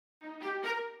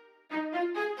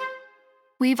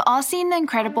We've all seen the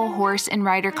incredible horse and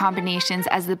rider combinations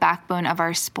as the backbone of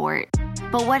our sport.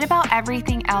 But what about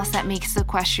everything else that makes the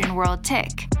equestrian world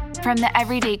tick? From the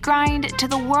everyday grind to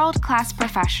the world-class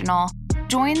professional,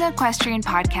 join the Equestrian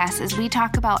Podcast as we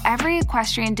talk about every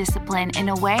equestrian discipline in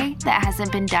a way that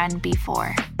hasn't been done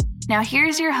before. Now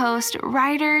here's your host,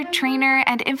 rider, trainer,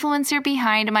 and influencer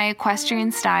behind my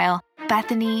equestrian style,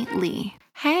 Bethany Lee.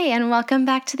 Hey, and welcome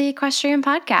back to the Equestrian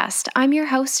Podcast. I'm your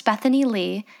host, Bethany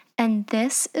Lee, and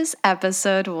this is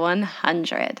episode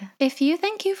 100. If you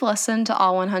think you've listened to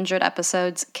all 100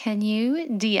 episodes, can you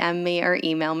DM me or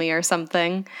email me or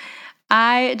something?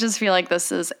 I just feel like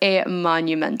this is a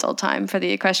monumental time for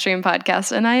the Equestrian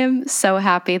Podcast, and I am so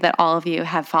happy that all of you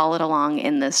have followed along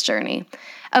in this journey.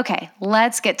 Okay,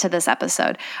 let's get to this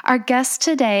episode. Our guest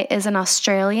today is an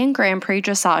Australian Grand Prix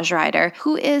dressage rider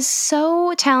who is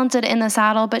so talented in the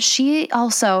saddle, but she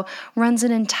also runs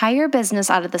an entire business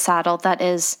out of the saddle that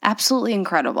is absolutely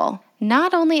incredible.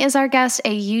 Not only is our guest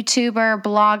a YouTuber,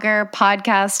 blogger,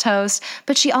 podcast host,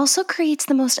 but she also creates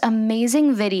the most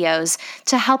amazing videos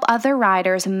to help other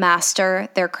riders master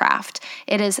their craft.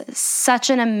 It is such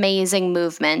an amazing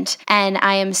movement, and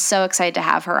I am so excited to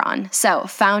have her on. So,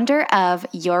 founder of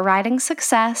Your Riding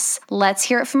Success, let's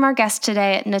hear it from our guest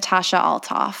today, Natasha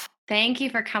Althoff. Thank you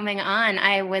for coming on.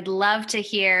 I would love to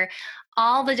hear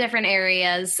all the different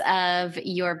areas of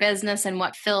your business and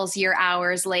what fills your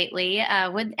hours lately.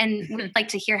 Would like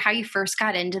to hear how you first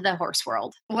got into the horse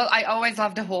world. Well, I always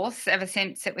loved a horse ever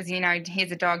since it was,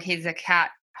 here's a dog, here's a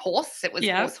cat, horse. It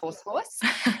was horse.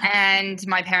 And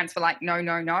my parents were like, no.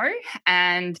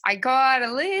 And I got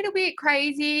a little bit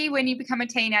crazy when you become a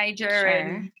teenager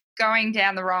and going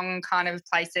down the wrong kind of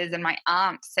places. And my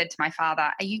aunt said to my father,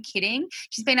 are you kidding?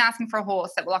 She's been asking for a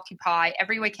horse that will occupy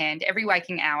every weekend, every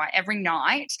waking hour, every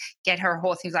night. Get her a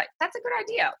horse. He was like, that's a good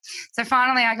idea. So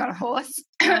finally I got a horse.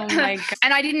 Oh my God.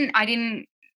 And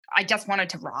I just wanted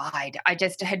to ride. I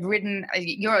just had ridden.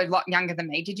 You're a lot younger than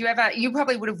me. You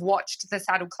probably would have watched the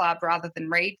Saddle Club rather than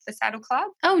read the Saddle Club.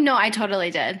 Oh no, I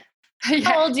totally did.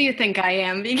 Yeah. How old do you think I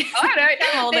am? Because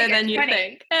I'm older than you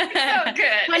think. So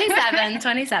good.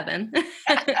 27.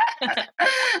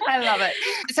 I love it.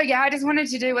 So I just wanted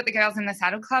to do what the girls in the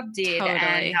Saddle Club did.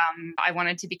 Totally. And I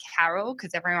wanted to be Carol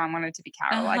because everyone wanted to be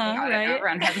Carol. I don't know,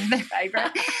 everyone has their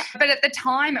favourite. But at the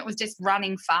time it was just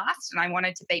running fast and I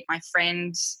wanted to beat my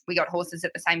friend. We got horses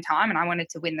at the same time and I wanted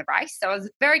to win the race. So I was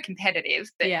very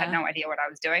competitive but had no idea what I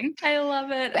was doing. I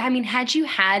love it. I mean, had you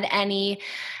had any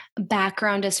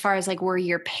background as far as were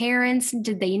your parents,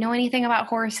 did they know anything about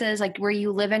horses? Were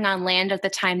you living on land at the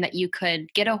time that you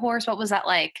could get a horse? What was that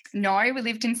like? No, we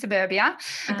lived in suburbia.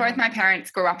 Both my parents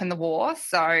grew up in the war,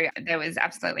 so there was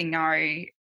absolutely no.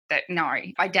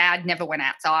 My dad never went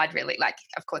outside really.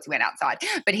 Of course he went outside,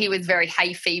 but he was very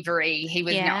hay fevery. He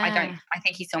was I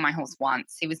think he saw my horse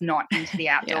once. He was not into the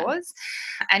outdoors.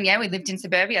 And we lived in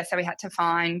suburbia, so we had to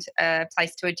find a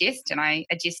place to adjust, and I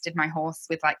adjusted my horse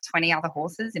with 20 other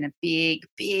horses in a big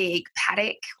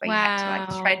paddock where you had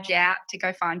to trudge out to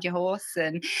go find your horse,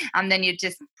 and then you'd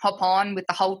just hop on with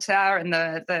the halter and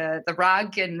the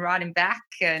rug and ride him back.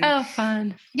 And oh,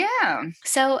 fun. Yeah.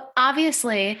 So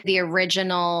obviously the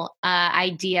original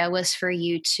idea was for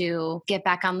you to get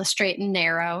back on the straight and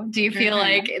narrow. Do you feel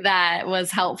like that was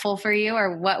helpful for you,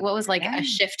 or what was a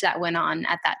shift that went on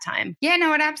at that time? Yeah,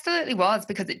 no, it absolutely was,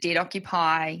 because it did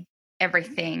occupy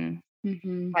everything.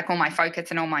 All my focus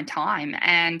and all my time.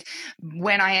 And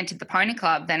when I entered the pony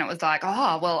club, then it was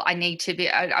I need to be,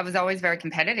 I was always very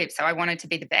competitive. So I wanted to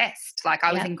be the best.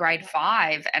 I was in grade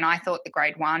 5 and I thought the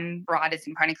grade 1 riders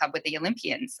in pony club were the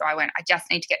Olympians. So I went, I just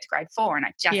need to get to grade 4 and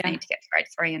I just need to get to grade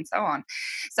 3 and so on.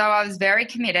 So I was very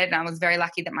committed, and I was very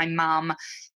lucky that my mum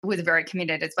was very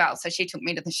committed as well. So she took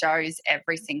me to the shows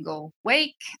every single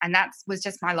week, and that was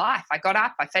just my life. I got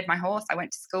up, I fed my horse, I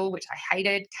went to school, which I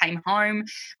hated, came home,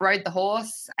 rode the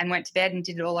horse and went to bed and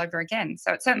did it all over again.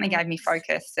 So it certainly gave me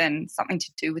focus and something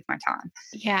to do with my time.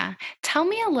 Yeah. Tell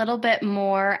me a little bit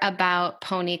more about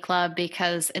Pony Club,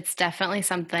 because it's definitely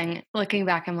something, looking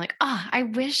back, I'm like, I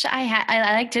wish I had,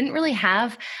 I didn't really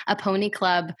have a Pony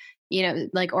Club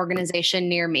organization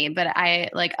near me, but I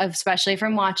especially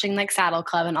from watching Saddle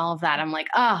Club and all of that, I'm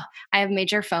I have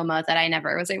major FOMO that I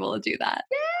never was able to do that.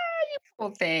 Yeah,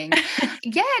 Poor thing.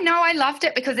 Yeah, no, I loved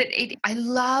it because I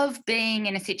love being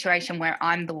in a situation where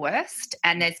I'm the worst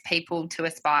and there's people to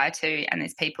aspire to and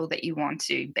there's people that you want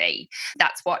to be.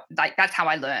 That's how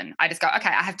I learn. I just go, okay,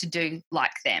 I have to do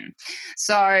like them.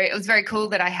 So it was very cool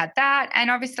that I had that. And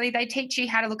obviously they teach you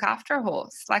how to look after a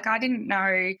horse. Like I didn't know,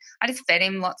 I just fed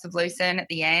him lots of lucerne at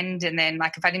the end. And then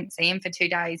like if I didn't see him for 2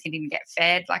 days, he didn't get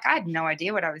fed. Like I had no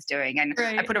idea what I was doing. And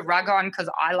I put a rug on because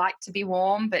I like to be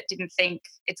warm, but didn't think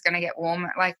it's going to get warm.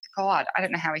 Like, God, I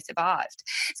don't know how he survived.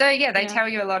 So yeah, they tell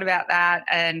you a lot about that.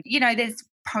 And, there's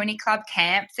pony club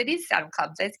camps. It is saddle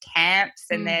clubs. There's camps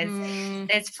and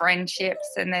there's friendships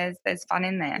and there's fun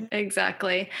in there.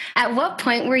 Exactly. At what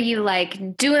point were you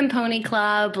like doing pony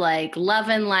club, like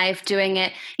loving life, doing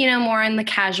it, more on the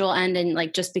casual end and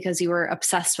like just because you were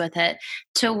obsessed with it,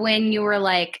 to when you were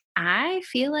like, I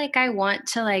feel like I want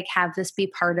to like have this be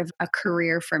part of a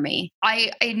career for me?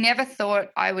 I never thought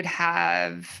I would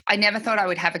have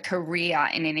a career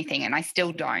in anything, and I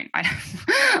still don't. I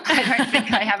don't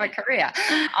think I have a career.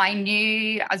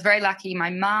 I was very lucky. My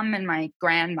mum and my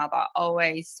grandmother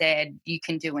always said, you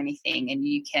can do anything and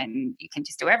you can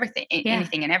just do everything,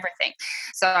 anything and everything.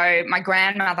 So my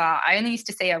grandmother, I only used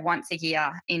to see her once a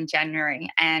year in January.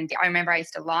 And I remember I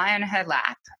used to lie on her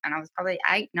lap and I was probably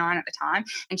 8, 9 at the time.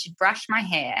 And she'd brush my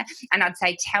hair and I'd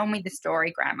say, tell me the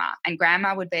story, Grandma. And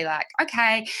Grandma would be like,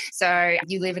 okay, so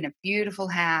you live in a beautiful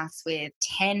house with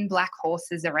 10 black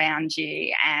horses around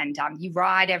you and you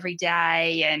ride every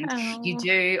day and you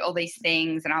do all these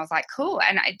things. And I was like, cool.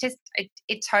 And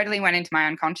it totally went into my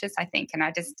unconscious, I think. And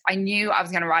I knew I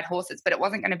was going to ride horses, but it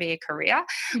wasn't going to be a career.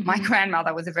 Mm-hmm. My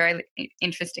grandmother was a very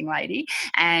interesting lady.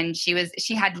 And she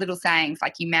had little sayings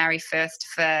like, you marry first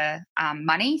for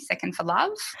money, second for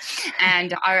love.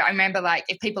 And I remember like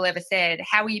if people ever said,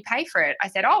 how will you pay for it? I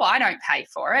said, oh, I don't pay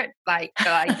for it. Like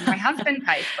my husband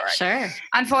pays for it. Sure.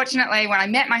 Unfortunately, when I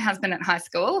met my husband at high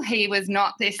school, he was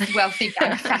not this wealthy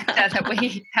benefactor that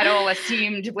we had all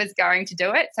assumed was going to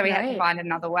do it. So we had to find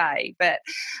another way. But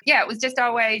yeah, it was just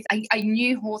always, I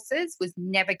knew horses was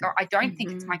never I don't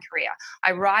think it's my career.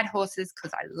 I ride horses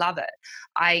because I love it.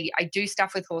 I do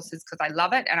stuff with horses because I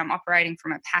love it. And I'm operating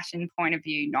from a passion point of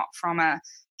view, not from a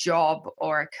job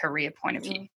or a career point of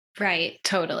view. Right.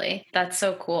 Totally. That's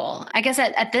so cool. I guess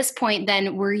at this point,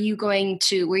 then, were you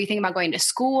thinking about going to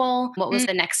school? What was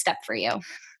the next step for you?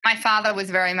 My father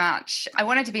was very much, I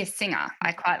wanted to be a singer.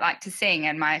 I quite like to sing.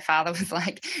 And my father was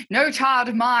like, no child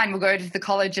of mine will go to the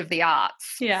College of the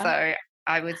Arts. Yeah. So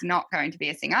I was not going to be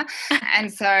a singer.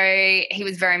 And so he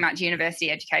was very much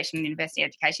university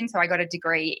education. So I got a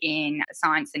degree in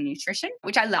science and nutrition,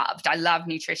 which I loved. I love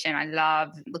nutrition. I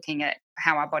love looking at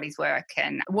how our bodies work,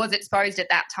 and was exposed at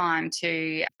that time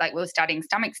to, like, we were studying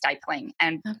stomach stapling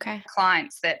and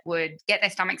clients that would get their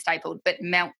stomach stapled but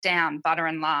melt down butter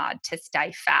and lard to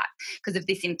stay fat because of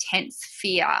this intense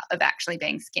fear of actually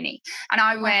being skinny. And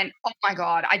I went, oh my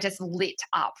God, I just lit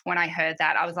up when I heard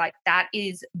that. I was like, that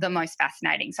is the most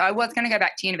fascinating. So I was going to go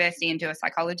back to university and do a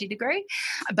psychology degree,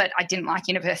 but I didn't like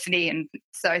university, and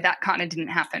so that kind of didn't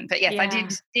happen. But yes, I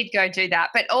did go do that.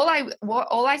 But all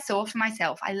I saw for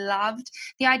myself, I loved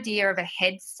the idea of a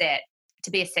headset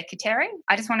to be a secretary.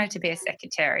 I just wanted to be a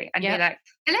secretary and be like,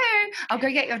 hello, I'll go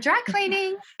get your dry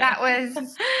cleaning. That was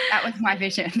my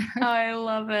vision. I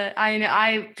love it. I know.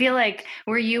 I feel like,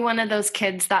 were you one of those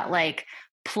kids that like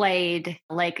played,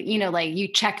 like, like you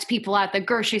checked people at the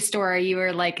grocery store, you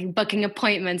were like booking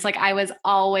appointments? Like I was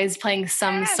always playing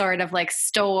some sort of like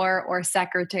store or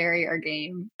secretary or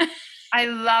game. I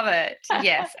love it.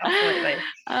 Yes, absolutely.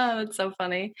 Oh, that's so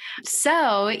funny.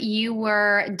 So you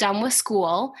were done with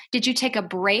school. Did you take a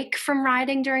break from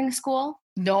riding during school?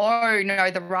 No,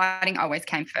 the riding always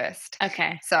came first.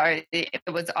 Okay. So it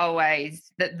was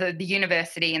always the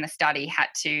university and the study had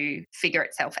to figure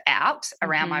itself out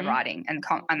around my riding and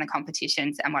the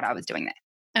competitions and what I was doing there.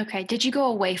 Okay. Did you go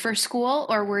away for school,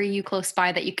 or were you close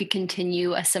by that you could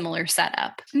continue a similar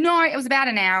setup? No, it was about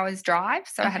an hour's drive.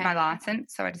 So I had my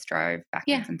license. So I just drove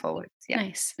backwards and forwards. Yeah.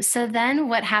 Nice. So then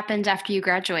what happened after you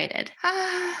graduated?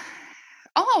 I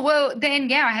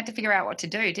had to figure out what to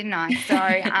do, didn't I?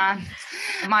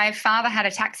 So my father had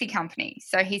a taxi company.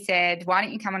 So he said, why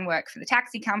don't you come and work for the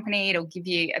taxi company? It'll give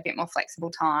you a bit more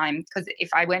flexible time, because if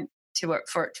I went to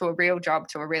a real job,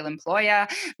 to a real employer,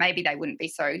 maybe they wouldn't be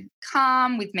so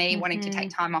calm with me wanting to take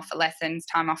time off for lessons,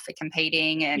 time off for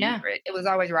competing. And it was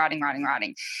always riding.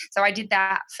 So I did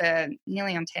that for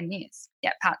nearly on 10 years.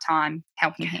 Yeah, part-time,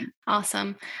 helping him.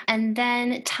 Awesome. And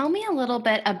then tell me a little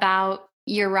bit about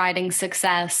your riding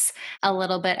success, a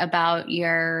little bit about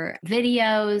your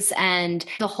videos and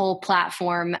the whole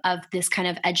platform of this kind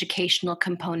of educational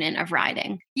component of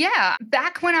riding. Yeah.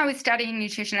 Back when I was studying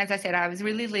nutrition, as I said, I was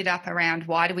really lit up around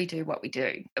why do we do what we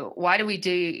do? Why do we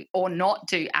do or not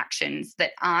do actions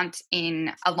that aren't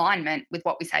in alignment with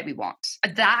what we say we want?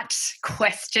 That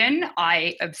question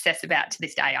I obsess about to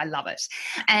this day. I love it.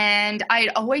 And I'd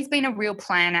always been a real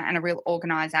planner and a real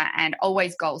organizer and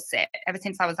always goal set ever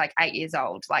since I was like 8 years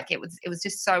old. Like it was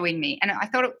just so in me. And I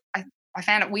thought I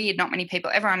found it weird. Not many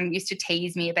people, everyone used to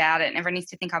tease me about it and everyone used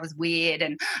to think I was weird.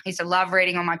 And I used to love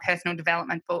reading all my personal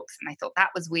development books and they thought that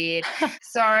was weird.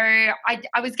 So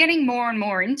I was getting more and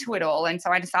more into it all. And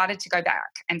so I decided to go back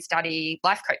and study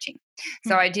life coaching.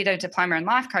 So I did a diploma in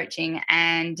life coaching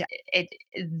and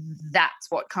that's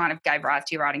what kind of gave rise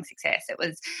to your writing success. It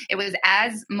was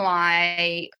as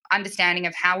my understanding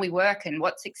of how we work and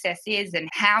what success is and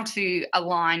how to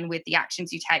align with the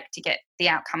actions you take to get the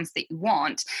outcomes that you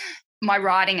want. My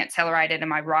writing accelerated and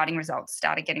my writing results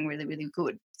started getting really, really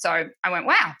good. So I went,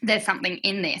 wow, there's something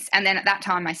in this. And then at that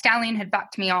time, my stallion had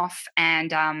bucked me off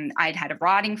and I'd had a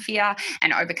writing fear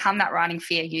and overcome that writing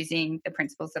fear using the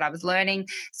principles that I was learning.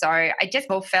 So I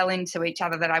just all fell into each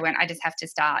other that I went, I just have to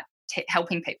start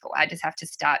helping people. I just have to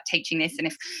start teaching this. And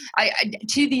if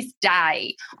to this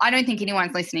day, I don't think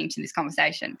anyone's listening to this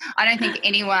conversation. I don't think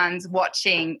anyone's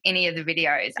watching any of the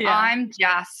videos. Yeah. I'm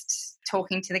just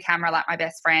talking to the camera like my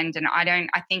best friend. And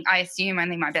I assume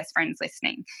only my best friend's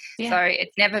listening. Yeah. So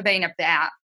it's never been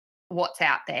about what's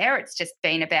out there. It's just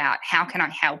been about how can I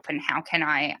help and how can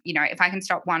I, if I can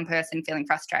stop one person feeling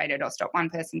frustrated or stop one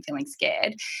person feeling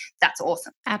scared, that's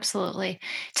awesome. Absolutely.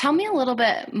 Tell me a little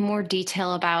bit more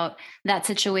detail about that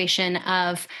situation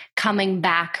of coming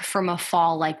back from a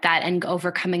fall like that and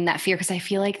overcoming that fear, because I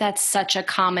feel like that's such a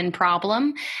common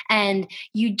problem and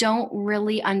you don't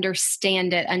really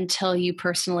understand it until you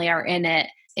personally are in it.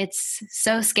 It's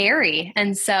so scary.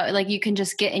 And so like you can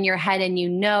just get in your head and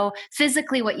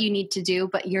physically what you need to do,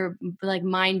 but your like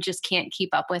mind just can't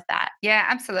keep up with that. Yeah,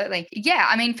 absolutely. Yeah.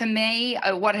 I mean, for me,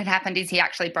 what had happened is he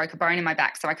actually broke a bone in my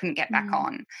back so I couldn't get back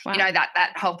on. Wow.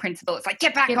 That whole principle. It's like,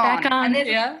 get back on. And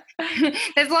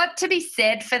there's a lot to be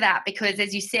said for that because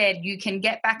as you said, you can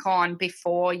get back on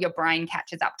before your brain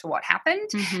catches up to what happened.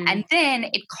 Mm-hmm. And then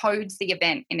it codes the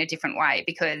event in a different way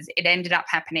because it ended up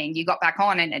happening. You got back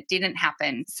on and it didn't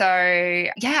happen. So,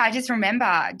 yeah, I just remember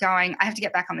going, I have to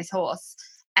get back on this horse.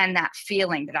 And that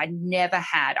feeling that I never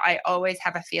had. I always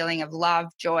have a feeling of love,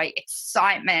 joy,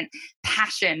 excitement,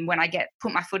 passion when I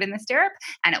put my foot in the stirrup.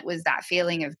 And it was that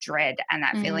feeling of dread and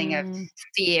that feeling of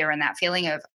fear and that feeling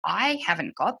of, I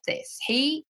haven't got this.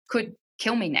 He could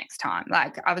kill me next time.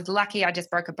 Like I was lucky I just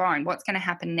broke a bone. What's going to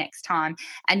happen next time?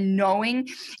 And knowing,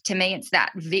 to me, it's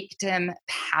that victim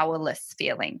powerless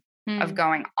feeling of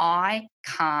going, I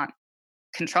can't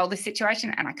control this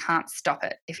situation and I can't stop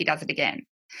it if he does it again.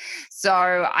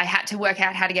 So I had to work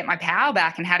out how to get my power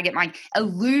back and how to get my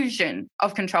illusion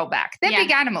of control back. They're big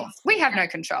animals. We have no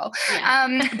control.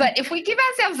 Yeah. But if we give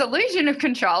ourselves illusion of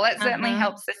control, it certainly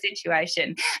helps the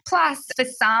situation. Plus, for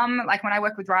some, like when I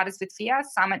work with riders with fear,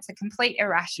 some it's a complete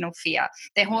irrational fear.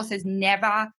 Their horse has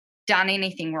never done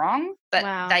anything wrong,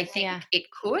 but they think it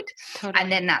could. Totally.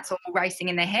 And then that's all racing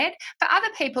in their head. For other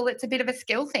people, it's a bit of a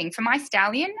skill thing. For my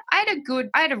stallion, I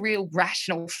had a real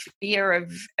rational fear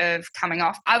of coming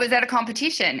off. I was at a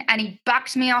competition and he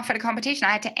bucked me off at a competition.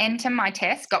 I had to enter my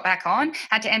test, got back on,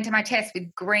 had to enter my test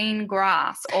with green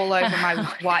grass all over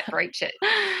my white breeches.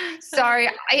 So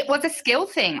it was a skill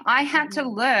thing. I had to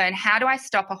learn, how do I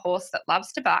stop a horse that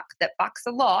loves to buck, that bucks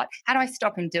a lot? How do I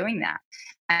stop him doing that?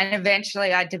 And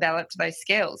eventually I developed those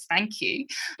skills. Thank you.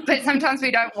 But sometimes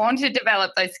we don't want to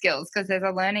develop those skills because there's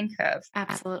a learning curve.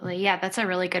 Absolutely. Yeah, that's a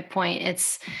really good point.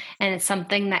 It's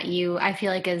something that I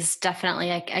feel like is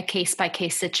definitely a case by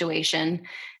case situation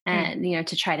and,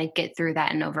 to try to get through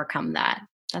that and overcome that.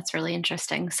 That's really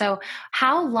interesting. So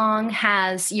how long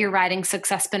has your riding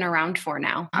success been around for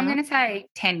now? I'm going to say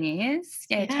 10 years.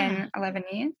 Yeah, 10, 11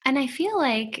 years. And I feel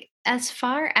like as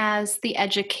far as the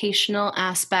educational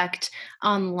aspect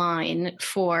online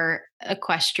for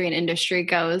equestrian industry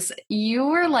goes, you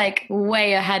were like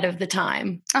way ahead of the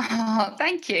time. Oh,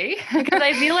 thank you. Because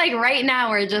I feel like right now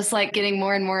we're just like getting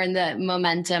more and more in the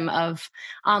momentum of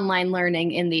online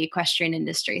learning in the equestrian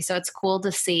industry. So it's cool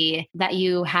to see that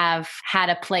you have had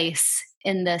a place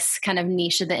in this kind of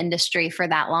niche of the industry for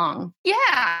that long? Yeah,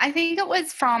 I think it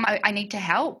was from I need to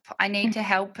help. I need to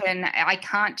help, and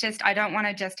I don't want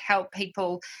to just help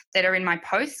people that are in my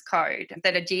postcode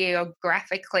that are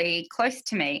geographically close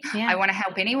to me. Yeah. I want to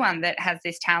help anyone that has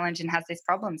this challenge and has this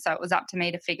problem. So it was up to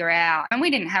me to figure out. And we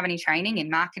didn't have any training in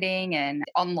marketing and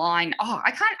online.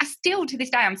 I still to this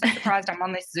day, I'm so surprised I'm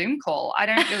on this Zoom call. I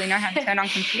don't really know how to turn on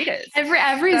computers.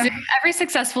 Every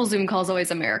successful Zoom call is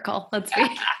always a miracle. Let's be.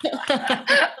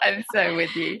 I'm so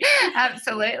with you.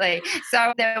 Absolutely.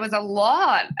 So there was a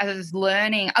lot of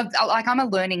learning. Like, I'm a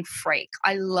learning freak.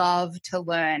 I love to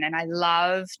learn, and I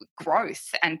love growth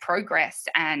and progress,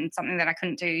 and something that I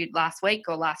couldn't do last week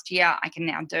or last year, I can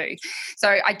now do.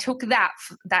 So I took that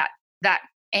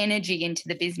energy into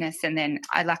the business. And then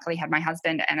I luckily had my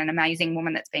husband and an amazing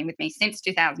woman that's been with me since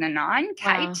 2009,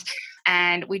 Kate, Wow.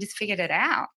 and we just figured it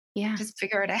out. Yeah. Just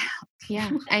figure it out. Yeah.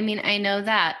 I mean, I know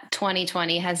that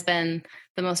 2020 has been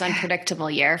the most unpredictable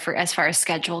year for as far as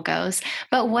schedule goes,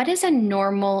 but what does a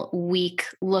normal week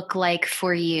look like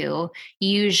for you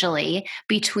usually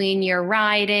between your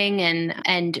riding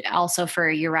and also for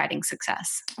your riding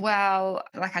success? Well,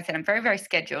 like I said, I'm very, very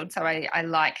scheduled. So I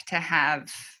like to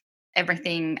have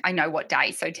everything. I know what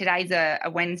day. So today's a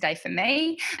Wednesday for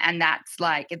me, and that's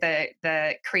like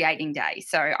the creating day.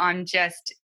 So I'm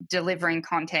just delivering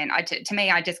content. To me,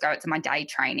 I just go, it's my day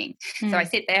training. So I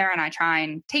sit there and I try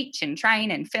and teach and train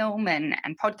and film and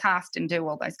podcast and do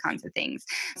all those kinds of things.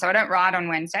 So I don't ride on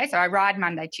Wednesday. So I ride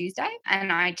Monday, Tuesday,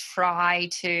 and I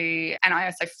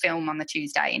also film on the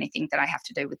Tuesday, anything that I have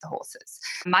to do with the horses.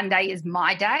 Monday is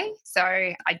my day. So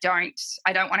I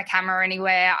don't want a camera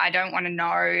anywhere. I don't want to know.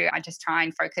 I just try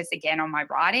and focus again on my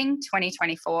riding.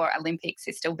 2024 Olympics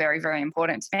is still very, very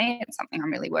important to me. It's something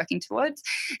I'm really working towards.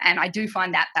 And I do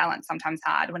find that balance sometimes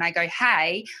hard when I go,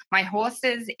 hey, my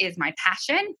horses is my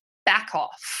passion. Back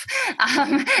off.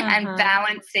 And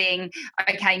balancing,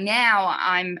 okay, now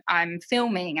I'm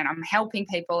filming and I'm helping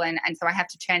people, and so I have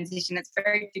to transition. It's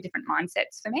very two different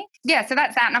mindsets for me. Yeah, so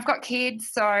that's that. And I've got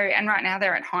kids, and right now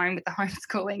they're at home with the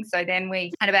homeschooling. So then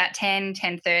we at about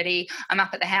 10:30, I'm up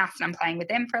at the house and I'm playing with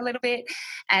them for a little bit.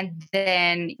 And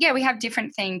then we have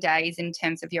different theme days in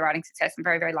terms of your riding success. I'm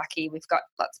very, very lucky. We've got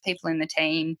lots of people in the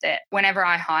team that whenever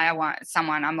I hire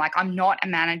someone, I'm like, I'm not a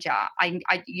manager.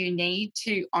 You need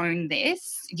to own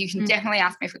this. You can definitely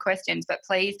ask me for questions, but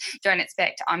please don't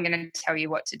expect I'm going to tell you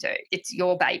what to do. It's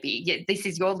your baby. This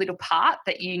is your little part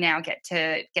that you now get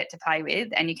to play with,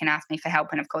 and you can ask me for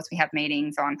help. And of course, we have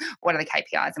meetings on what are the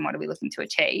KPIs and what are we looking to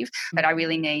achieve. But I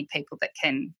really need people that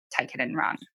can take it and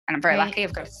run. And I'm very lucky.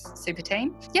 I've got a super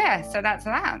team. Yeah, so that's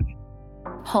that.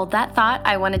 Hold that thought.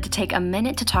 I wanted to take a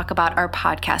minute to talk about our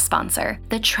podcast sponsor.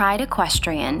 The Tried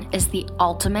Equestrian is the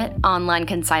ultimate online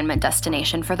consignment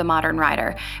destination for the modern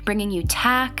rider, bringing you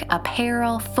tack,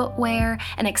 apparel, footwear,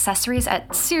 and accessories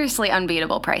at seriously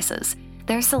unbeatable prices.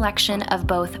 Their selection of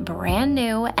both brand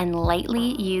new and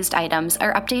lightly used items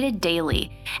are updated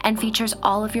daily and features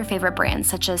all of your favorite brands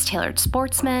such as Tailored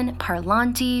Sportsman,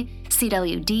 Parlanti,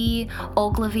 CWD,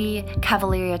 Ogilvy,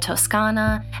 Cavalleria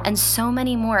Toscana, and so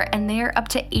many more, and they're up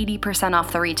to 80%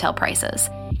 off the retail prices.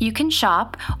 You can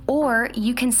shop or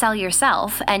you can sell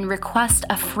yourself and request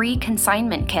a free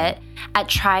consignment kit at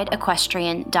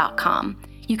TriedEquestrian.com.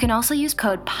 You can also use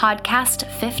code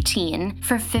PODCAST15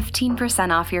 for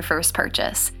 15% off your first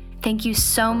purchase. Thank you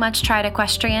so much, Tried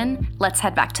Equestrian. Let's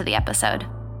head back to the episode.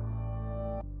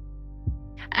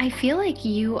 I feel like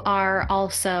you are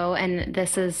also, and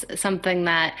this is something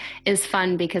that is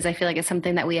fun because I feel like it's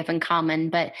something that we have in common,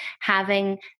 but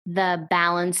having the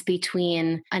balance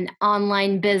between an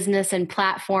online business and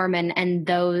platform and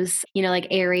those, like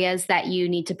areas that you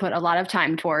need to put a lot of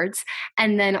time towards.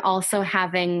 And then also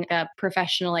having a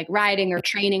professional like riding or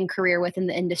training career within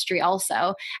the industry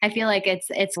also. I feel like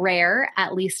it's rare,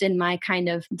 at least in my kind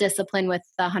of discipline with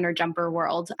the hunter jumper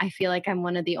world. I feel like I'm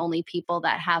one of the only people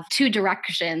that have two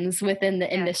directions within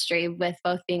the industry, with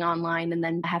both being online and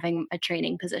then having a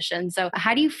training position. So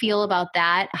how do you feel about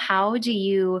that? How do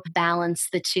you balance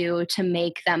the two to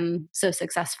make them so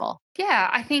successful? Yeah,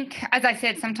 I think, as I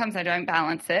said, sometimes I don't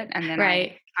balance it, and then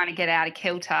I kind of get out of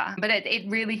kilter. But it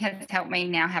really has helped me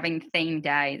now having theme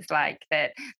days like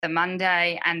that. The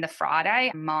Monday and the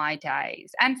Friday are my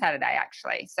days, and Saturday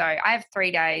actually. So I have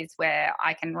 3 days where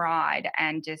I can ride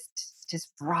and just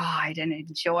ride and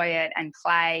enjoy it and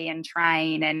play and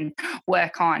train and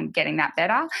work on getting that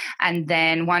better. And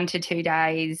then 1 to 2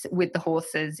 days with the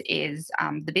horses is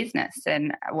the business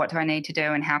and what do I need to do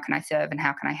and how can I serve and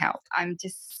how can I help. I'm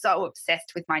just so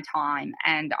obsessed with my time,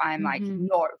 and I'm like,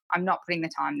 no, I'm not putting the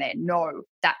time there. No,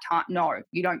 that time. No,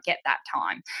 you don't get that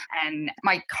time. And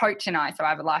my coach and I, so I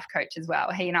have a life coach as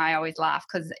well, he and I always laugh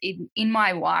because in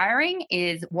my wiring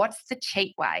is, what's the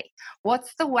cheat way?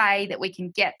 What's the way that we can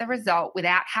get the result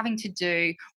without having to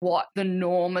do what the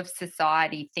norm of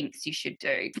society thinks you should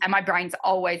do? And my brain's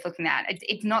always looking at it.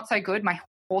 It's not so good. My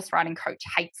horse riding coach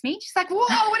hates me. She's like, whoa,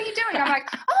 what are you doing? I'm like,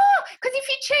 oh, because if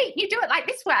you cheat, you do it like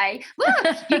this way.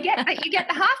 Look, you get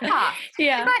the half pass.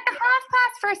 Yeah. She's like, the half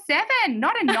pass for a 7,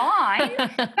 not a 9.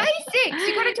 Basics.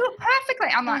 You got to do it perfectly.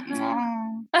 I'm like, oh.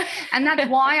 And that's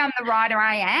why I'm the rider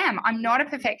I am. I'm not a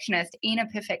perfectionist in a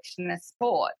perfectionist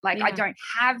sport. Like I don't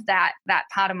have that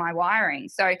part of my wiring.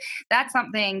 So that's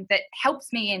something that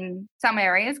helps me in some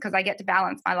areas because I get to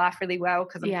balance my life really well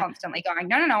because I'm constantly going,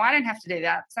 no, I don't have to do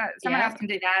that. So someone else can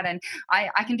do that. And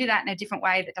I can do that in a different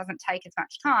way that doesn't take as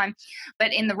much time.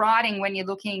 But in the riding, when you're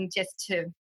looking just to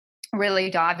really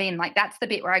dive in, like that's the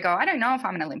bit where I go, I don't know if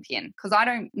I'm an Olympian because I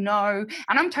don't know.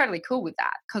 And I'm totally cool with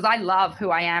that because I love who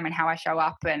I am and how I show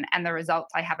up and the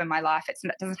results I have in my life. It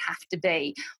doesn't have to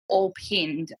be all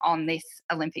pinned on this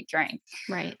Olympic dream.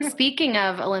 Right. Speaking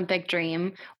of Olympic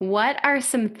dream, what are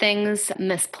some things,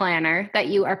 Miss Planner, that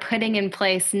you are putting in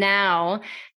place now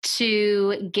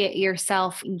to get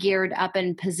yourself geared up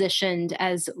and positioned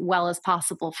as well as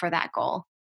possible for that goal?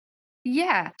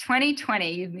 Yeah,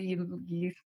 2020,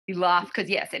 you laugh because,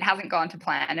 yes, it hasn't gone to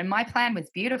plan. And my plan was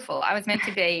beautiful. I was meant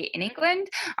to be in England.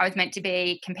 I was meant to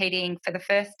be competing for the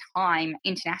first time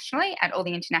internationally at all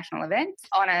the international events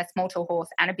on a small tour horse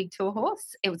and a big tour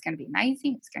horse. It was going to be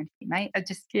amazing. It's going to be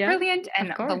just brilliant.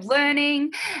 And the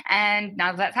learning. And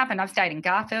now that's happened. I've stayed in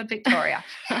Garfield, Victoria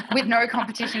with no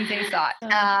competitions in sight. So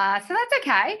that's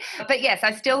okay. But yes,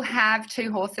 I still have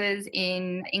 2 horses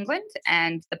in England.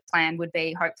 And the plan would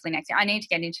be hopefully next year. I need to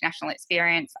get international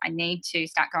experience. I need to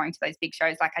start going to those big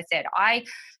shows. Like I said, I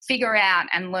figure out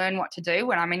and learn what to do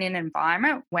when I'm in an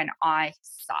environment when I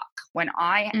suck, when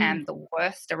I am the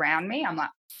worst around me. I'm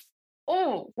like,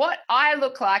 oh, what I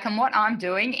look like and what I'm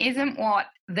doing isn't what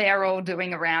they're all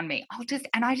doing around me. I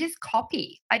just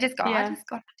copy. I just go, I just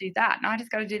got to do that. And I just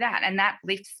got to do that. And that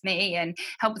lifts me and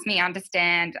helps me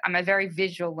understand. I'm a very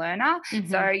visual learner.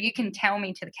 So you can tell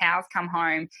me till the cows come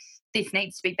home, this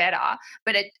needs to be better,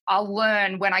 but I'll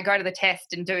learn when I go to the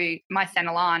test and do my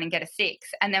center line and get a 6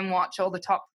 and then watch all the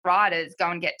top riders go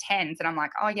and get 10s. And I'm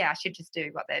like, oh yeah, I should just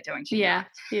do what they're doing. Yeah.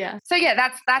 So yeah,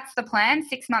 that's the plan.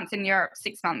 6 months in Europe,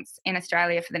 6 months in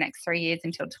Australia for the next 3 years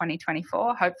until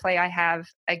 2024. Hopefully I have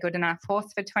a good enough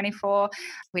horse for 24.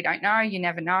 We don't know. You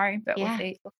never know, but we'll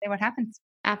see what happens.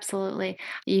 Absolutely.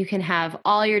 You can have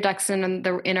all your ducks in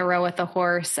a row with a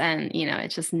horse and, it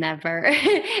just never,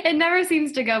 it never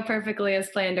seems to go perfectly as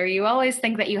planned, or you always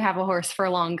think that you have a horse for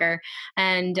longer.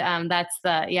 And that's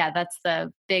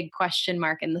the big question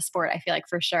mark in the sport, I feel like,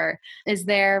 for sure. Is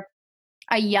there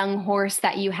a young horse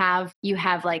that you have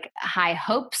like high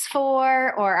hopes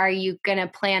for, or are you going to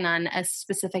plan on a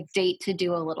specific date to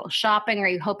do a little shopping? Are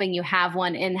you hoping you have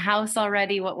one in-house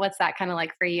already? What's that kind of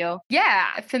like for you?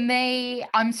 Yeah, for me,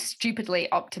 I'm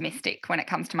stupidly optimistic when it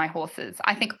comes to my horses.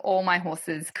 I think all my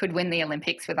horses could win the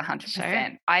Olympics with 100%.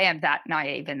 Sure. I am that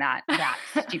naive and that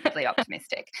stupidly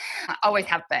optimistic. I always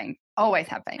have been.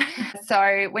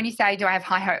 So when you say, do I have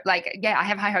high hope? Like, yeah, I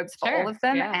have high hopes for all of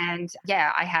them. Yeah. And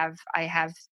yeah, I have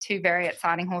 2 very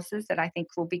exciting horses that I think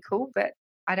will be cool, but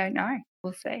I don't know.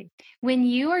 We'll see. When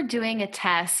you are doing a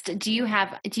test, do you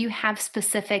have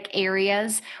specific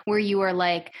areas where you are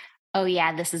like, oh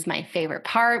yeah, this is my favorite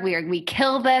part. We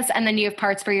kill this. And then you have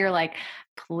parts where you're like,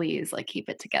 please, like, keep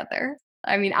it together.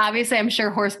 I mean, obviously I'm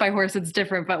sure horse by horse it's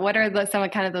different, but what are some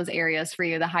of kind of those areas for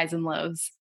you, the highs and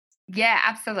lows? Yeah,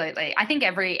 absolutely. I think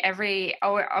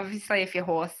obviously if your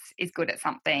horse is good at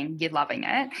something, you're loving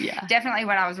it. Yeah. Definitely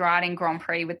when I was riding Grand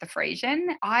Prix with the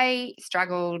Friesian, I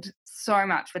struggled so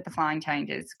much with the flying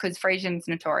changes because Friesians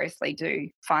notoriously do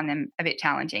find them a bit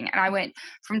challenging. And I went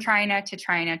from trainer to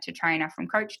trainer to trainer, from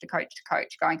coach to coach to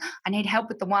coach, going, I need help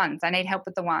with the ones.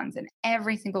 And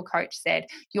every single coach said,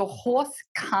 your horse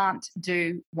can't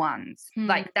do ones.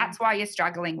 Like, that's why you're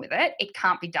struggling with it. It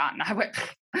can't be done. I went,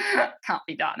 can't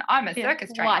be done. I'm a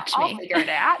circus trainer. Watch me. I'll figure it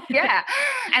out. Yeah.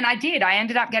 And I did. I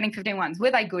ended up getting 15 ones.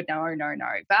 Were they good? No.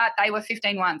 But they were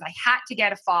 15 ones. I had to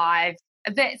get a 5.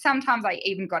 Sometimes I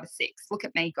even got a 6. Look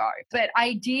at me go. But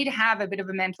I did have a bit of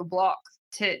a mental block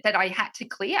that I had to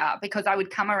clear because I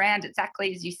would come around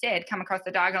exactly as you said, come across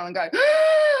the diagonal and go,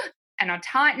 and I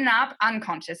tighten up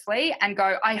unconsciously and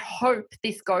go, I hope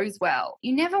this goes well.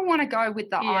 You never want to go with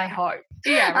the I hope.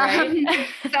 Yeah, right.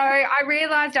 So I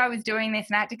realized I was doing this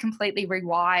and I had to completely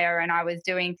rewire, and I was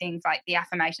doing things like the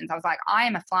affirmations. I was like, I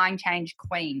am a flying change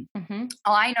queen. Mm-hmm.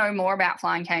 I know more about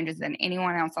flying changes than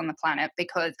anyone else on the planet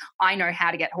because I know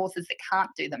how to get horses that can't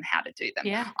do them how to do them.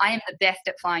 Yeah. I am the best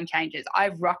at flying changes. I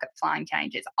rock at flying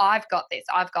changes. I've got this.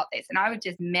 I've got this. And I would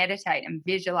just meditate and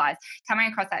visualize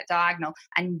coming across that diagonal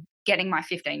and getting my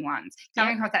 15 ones,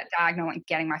 coming across that diagonal and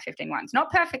getting my 15 ones.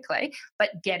 Not perfectly, but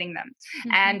getting them.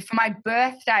 Mm-hmm. And for my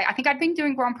birthday, I think I'd been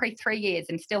doing Grand Prix 3 years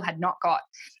and still had not got.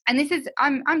 And this is,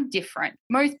 I'm different.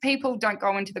 Most people don't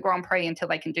go into the Grand Prix until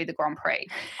they can do the Grand Prix.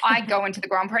 I go into the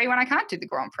Grand Prix when I can't do the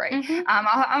Grand Prix. Mm-hmm.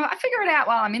 I figure it out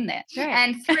while I'm in there. Right.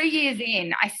 And 3 years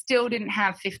in, I still didn't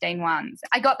have 15 ones.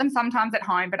 I got them sometimes at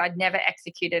home, but I'd never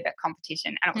executed at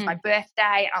competition. And it was my birthday.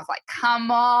 And I was like,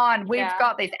 come on, we've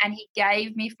got this. And he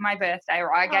gave me for my birthday,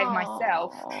 or I gave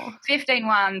myself 15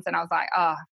 ones. And I was like,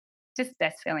 oh, just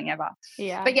best feeling ever.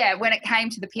 Yeah. But yeah, when it came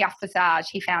to the Piaffe Passage,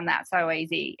 he found that so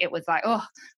easy. It was like, oh,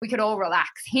 we could all relax,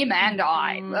 him and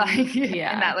I, like, in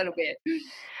that little bit.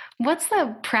 What's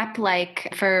the prep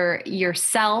like for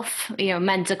yourself,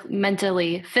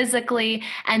 mentally, physically,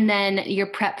 and then your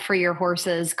prep for your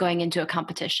horses going into a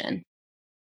competition?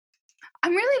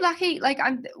 I'm really lucky. Like,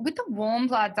 I'm with the warm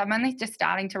bloods. I'm only just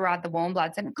starting to ride the warm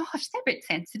bloods, and gosh, they're a bit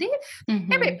sensitive. Mm-hmm.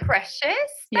 They're a bit precious.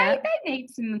 They need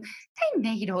they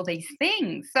need all these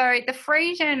things. So the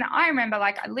Frisian, I remember,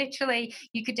 like, I literally,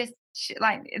 you could just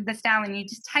like the stallion, you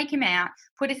just take him out,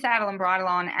 put his saddle and bridle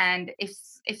on, and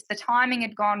if the timing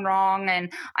had gone wrong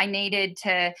and I needed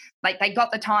to, like, they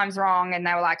got the times wrong and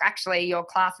they were like, actually your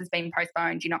class has been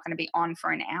postponed, you're not going to be on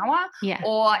for an hour. Yeah.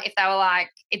 Or if they were like,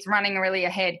 it's running really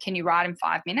ahead, can you ride in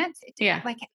 5 minutes?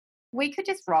 Like, we could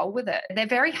just roll with it. They're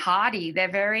very hardy.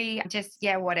 They're very just,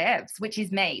 whatevs, which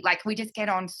is me. Like, we just get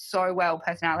on so well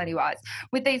personality-wise.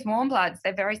 With these warm bloods,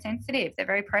 they're very sensitive. They're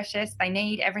very precious. They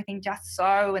need everything just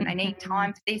so, and they need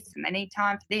time for this, and they need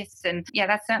time for this. And yeah,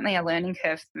 that's certainly a learning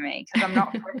curve for me because I'm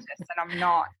not precious and I'm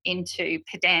not into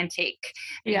pedantic.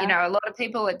 Yeah. A lot of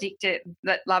people addicted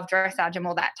that love dressage are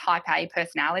more that type A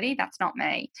personality. That's not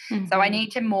me. Mm-hmm. So I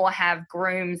need to more have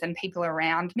grooms and people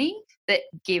around me that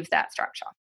give that structure.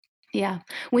 Yeah.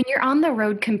 When you're on the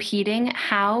road competing,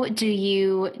 how do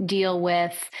you deal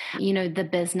with, the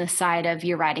business side of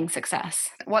your riding success?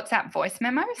 WhatsApp voice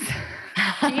memos.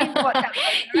 Do you use WhatsApp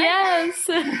voice memos? Yes.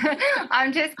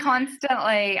 I'm just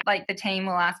constantly, like, the team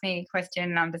will ask me a question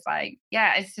and I'm just like,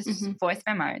 it's just voice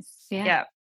memos. Yeah.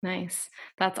 Nice.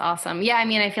 That's awesome. Yeah. I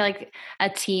mean, I feel like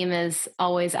a team is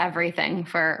always everything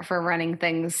for running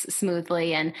things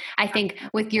smoothly. And I think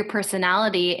with your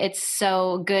personality, it's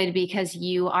so good because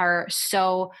you are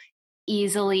so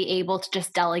easily able to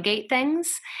just delegate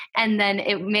things. And then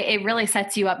it really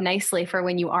sets you up nicely for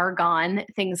when you are gone,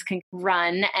 things can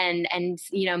run and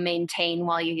maintain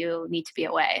while you need to be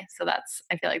away. So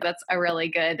I feel like that's a really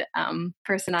good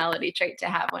personality trait to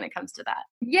have when it comes to that.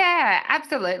 Yeah,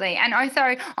 absolutely. And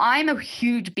also, I'm a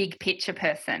huge big picture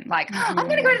person. Like, I'm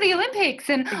going to go to the Olympics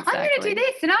and I'm going to do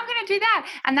this and I'm going to do that.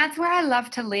 And that's where I love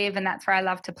to live and that's where I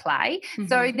love to play. Mm-hmm.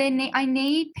 So then I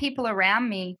need people around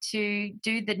me to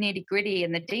do the nitty gritty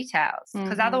and the details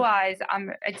because otherwise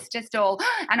it's just all,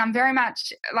 and I'm very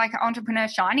much like entrepreneur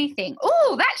shiny thing.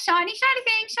 Oh, that shiny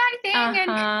thing.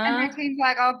 And my team's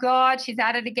like, oh God, she's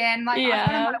at it again. Like, I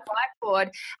put them on a whiteboard,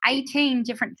 18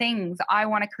 different things I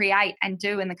want to create and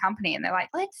do in the company. And they're like,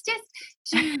 let's just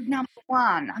do number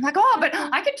one. I'm like, oh, but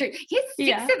I could do, here's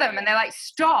 6 of them. And they're like,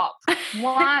 stop,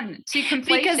 1 to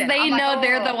completion. Because they know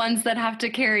they're the ones that have to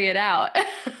carry it out.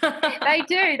 They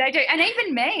do. And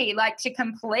even me, like, to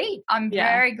complete, I'm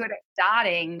very good at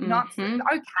starting, not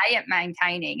okay at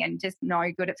maintaining and just no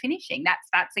good at finishing.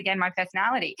 That's again, my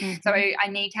personality. So I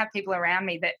need to have people around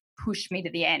me that push me to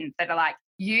the end, that are like,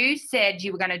 you said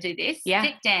you were going to do this,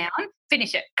 sit down,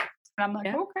 finish it. And I'm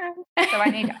like, okay. So I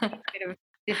need a bit of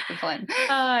discipline. Oh,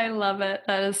 I love it.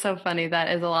 That is so funny. That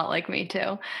is a lot like me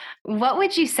too. What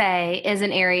would you say is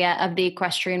an area of the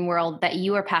equestrian world that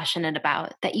you are passionate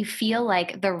about, that you feel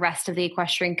like the rest of the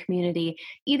equestrian community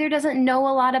either doesn't know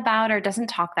a lot about or doesn't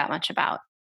talk that much about?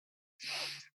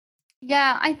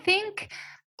 Yeah, I think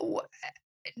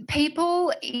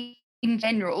people in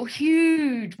general,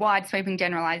 huge, wide sweeping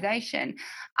generalization,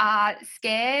 are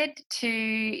scared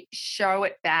to show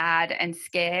it bad and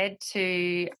scared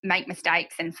to make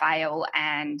mistakes and fail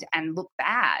and look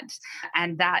bad.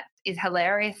 And that is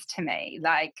hilarious to me.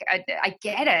 Like, I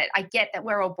get it. I get that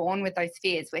we're all born with those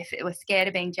fears. We're scared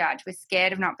of being judged. We're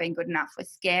scared of not being good enough. We're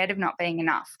scared of not being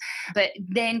enough. But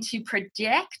then to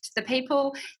project the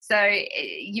people, so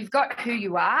you've got who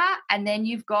you are, and then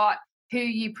you've got who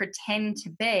you pretend to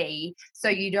be, so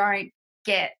you don't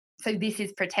get, so this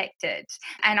is protected.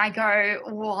 And I go,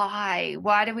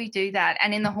 why do we do that?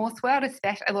 And in the horse world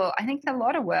especially, well, I think a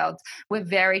lot of worlds, we're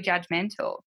very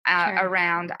judgmental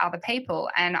around other people.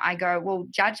 And I go, well,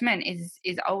 judgment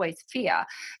is always fear.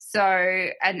 So,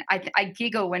 and I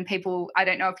giggle when people, I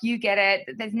don't know if you get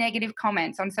it, there's negative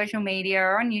comments on social media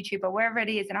or on YouTube or wherever it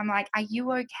is, and I'm like, are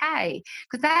you okay?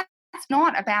 Because that's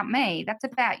not about me. That's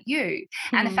about you.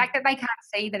 And the fact that they can't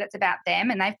see that it's about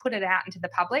them, and they've put it out into the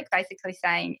public, basically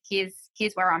saying,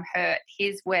 here's where I'm hurt.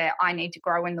 Here's where I need to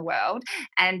grow in the world.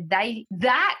 And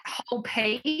that whole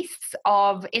piece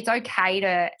of it's okay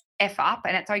to F up,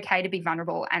 and it's okay to be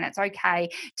vulnerable, and it's okay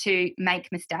to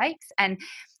make mistakes. And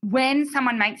when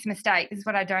someone makes a mistake, this is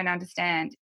what I don't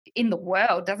understand. In the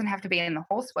world, doesn't have to be in the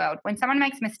horse world. When someone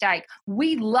makes a mistake,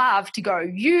 we love to go,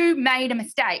 you made a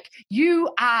mistake, you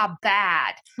are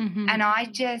bad. And I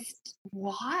just,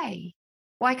 why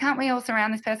can't we all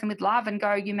surround this person with love and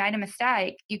go, you made a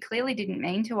mistake, you clearly didn't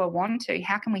mean to or want to,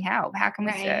 how can we help, how can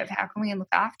we serve, how can we look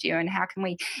after you, and how can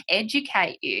we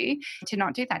educate you to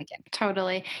not do that again?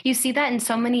 Totally. You see that in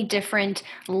so many different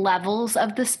levels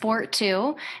of the sport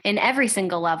too, in every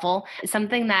single level.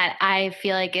 Something that I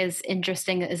feel like is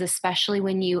interesting is especially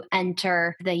when you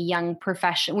enter the young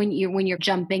profession, when you're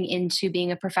jumping into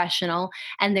being a professional,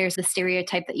 and there's the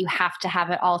stereotype that you have to have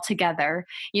it all together,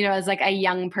 as like a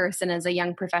young person, as a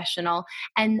young professional.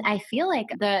 And I feel like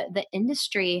the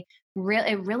industry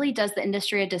really does the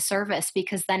industry a disservice,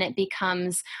 because then it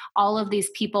becomes all of these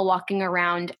people walking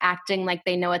around acting like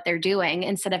they know what they're doing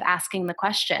instead of asking the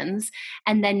questions,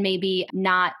 and then maybe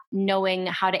not knowing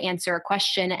how to answer a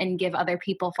question and give other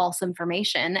people false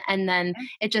information, and then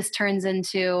it just turns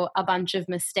into a bunch of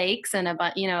mistakes and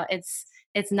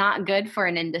it's not good for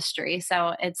an industry.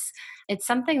 So it's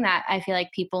something that I feel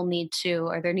like people need to,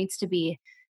 or there needs to be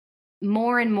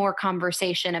more and more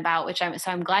conversation about, so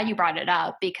I'm glad you brought it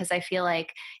up, because I feel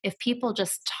like if people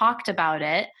just talked about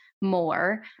it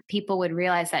more, people would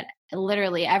realize that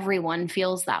literally everyone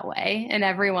feels that way, and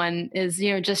everyone is,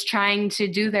 just trying to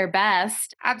do their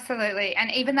best. Absolutely.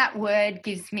 And even that word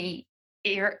gives me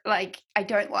I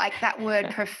don't like that word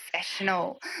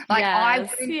professional. Like, yes, I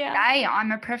wouldn't say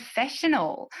I'm a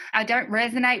professional. I don't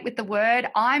resonate with the word.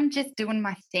 I'm just doing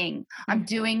my thing. I'm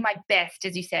doing my best,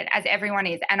 as you said, as everyone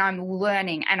is, and I'm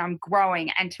learning and I'm growing,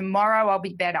 and tomorrow I'll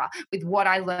be better with what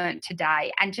I learned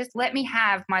today. And just let me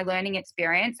have my learning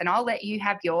experience, and I'll let you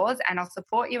have yours, and I'll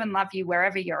support you and love you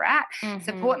wherever you're at.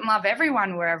 Support and love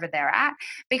everyone wherever they're at,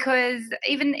 because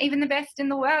even the best in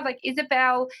the world, like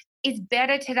Isabel, is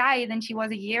better today than she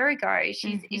was a year ago.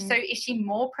 So is she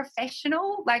more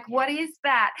professional? Like, what is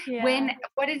that? Yeah.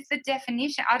 What is the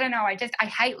definition? I don't know. I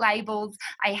hate labels.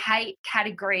 I hate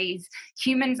categories.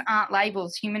 Humans aren't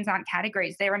labels. Humans aren't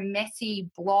categories. They're a messy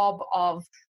blob of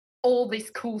all this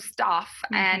cool stuff.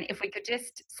 And if we could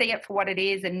just see it for what it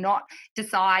is and not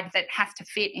decide that it has to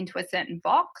fit into a certain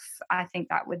box, I think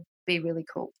that would be really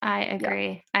cool. I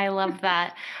agree. Yeah. I love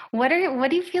that. What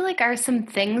do you feel like are some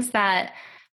things that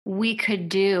we could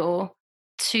do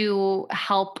to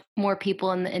help more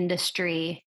people in the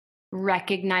industry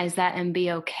recognize that and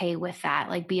be okay with that,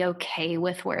 like be okay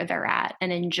with where they're at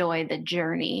and enjoy the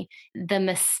journey? The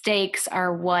mistakes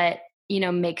are what,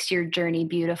 makes your journey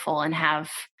beautiful and have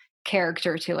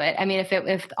character to it. I mean,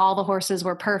 if all the horses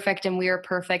were perfect and we were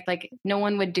perfect, like no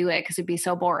one would do it because it'd be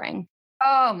so boring.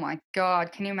 Oh my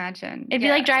God. Can you imagine? It'd be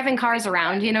like driving cars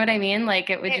around, you know what I mean?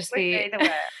 Like it would just be the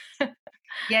worst.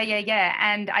 Yeah.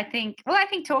 And I think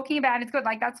talking about it's good.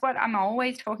 Like, that's what I'm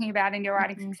always talking about in Your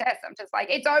Riding Success. I'm just like,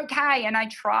 it's okay. And I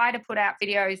try to put out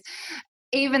videos,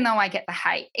 even though I get the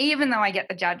hate, even though I get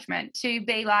the judgment, to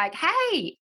be like,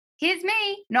 hey, here's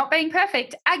me not being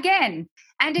perfect again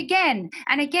and again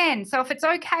and again. So if it's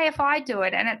okay if I do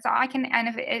it, and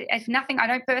if nothing, I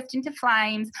don't burst into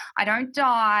flames, I don't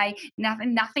die,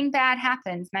 nothing bad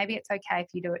happens, maybe it's okay if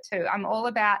you do it too. I'm all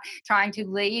about trying to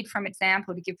lead from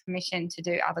example, to give permission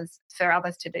for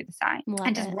others to do the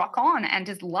same. Just rock on and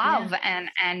just love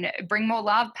and bring more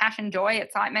love, passion, joy,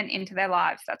 excitement into their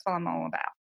lives. That's what I'm all about.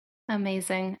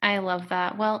 Amazing. I love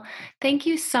that. Well, thank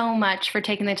you so much for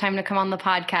taking the time to come on the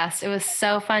podcast. It was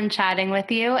so fun chatting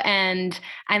with you, and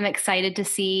I'm excited to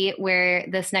see where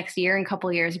this next year and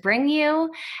couple years bring you.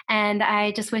 And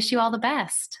I just wish you all the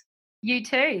best. You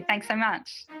too. Thanks so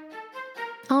much.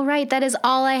 All right, that is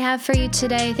all I have for you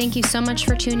today. Thank you so much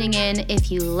for tuning in.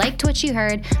 If you liked what you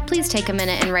heard, please take a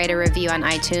minute and write a review on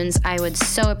iTunes. I would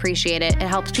so appreciate it. It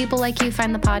helps people like you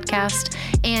find the podcast,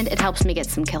 and it helps me get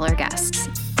some killer guests.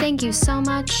 Thank you so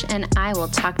much, and I will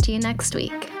talk to you next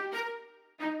week.